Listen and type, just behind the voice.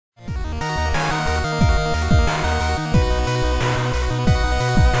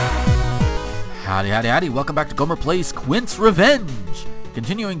Howdy, howdy, howdy. Welcome back to Gomer Plays Quint's Revenge.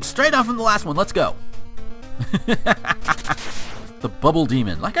 Continuing straight off from the last one. Let's go. The Bubble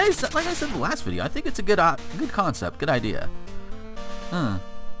Demon. Like I said in the last video, I think it's a good concept, good idea.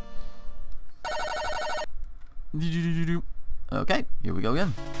 Okay, here we go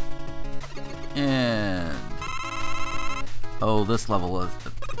again. And oh, this level is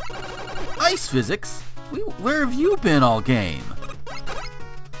ice physics. Where have you been all game?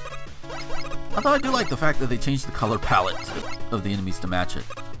 Although I do like the fact that they changed the color palette of the enemies to match it.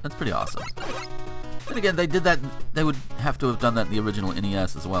 That's pretty awesome. And again, they did that. They would have to have done that in the original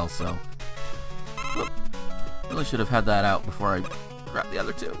NES as well. So, whoop. Really should have had that out before I grabbed the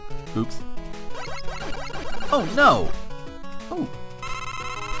other two. Oops. Oh no! Oh.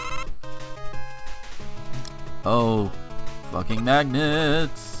 Oh, fucking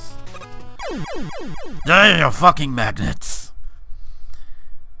magnets! Damn, fucking magnets!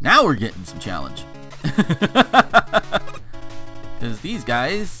 Now we're getting some challenge. Because these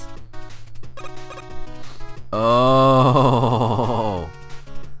guys... Oh!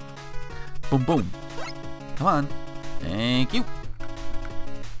 Boom, boom. Come on. Thank you.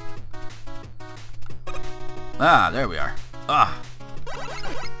 Ah, there we are. Ah.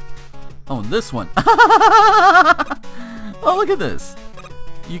 Oh, and this one. Oh, look at this.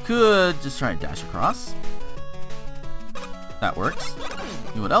 You could just try and dash across. That works.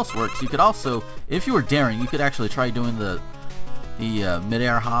 You know what else works? You could also, if you were daring, you could actually try doing the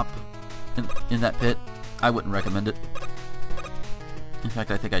mid-air hop in that pit. I wouldn't recommend it. In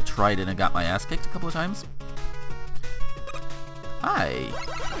fact, I think I tried it and got my ass kicked a couple of times. Hi.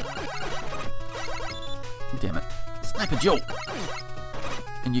 Damn it. Sniper Joe.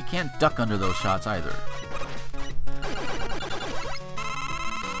 And you can't duck under those shots either.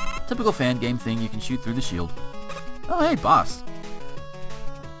 Typical fan game thing, you can shoot through the shield. Oh, hey, boss.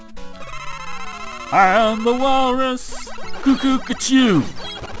 I am the walrus. Cuckoo-ca-choo.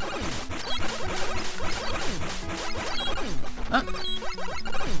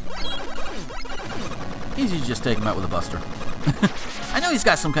 Easy to just take him out with a buster. I know he's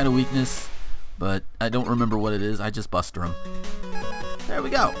got some kind of weakness, but I don't remember what it is. I just buster him. There we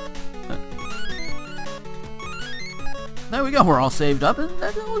go. There we go. We're all saved up, and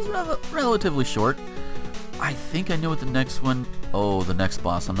that was relatively short. I think I know what the next one... Oh, the next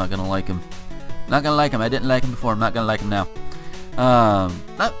boss. I'm not going to like him. Not going to like him. I didn't like him before. I'm not going to like him now.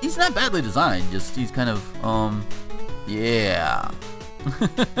 He's not badly designed. Just, he's kind of, yeah.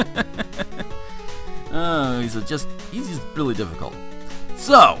 Oh, he's just really difficult.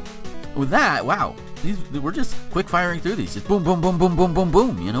 So, with that, wow. We're just quick firing through these. Just boom, boom, boom, boom, boom, boom,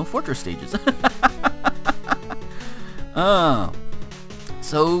 boom. You know, fortress stages.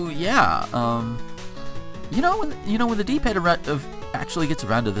 So, yeah, you know when the D-pad actually gets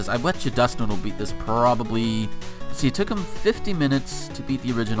around to this, I bet you Dustin will beat this probably... Let's see, it took him 50 minutes to beat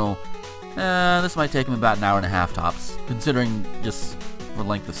the original. This might take him about an hour and a half tops, considering just the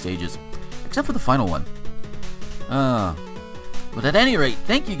length of stages. Except for the final one. But at any rate,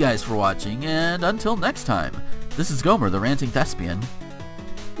 thank you guys for watching, and until next time, this is Gomer, the Ranting Thespian,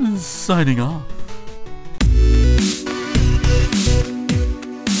 signing off.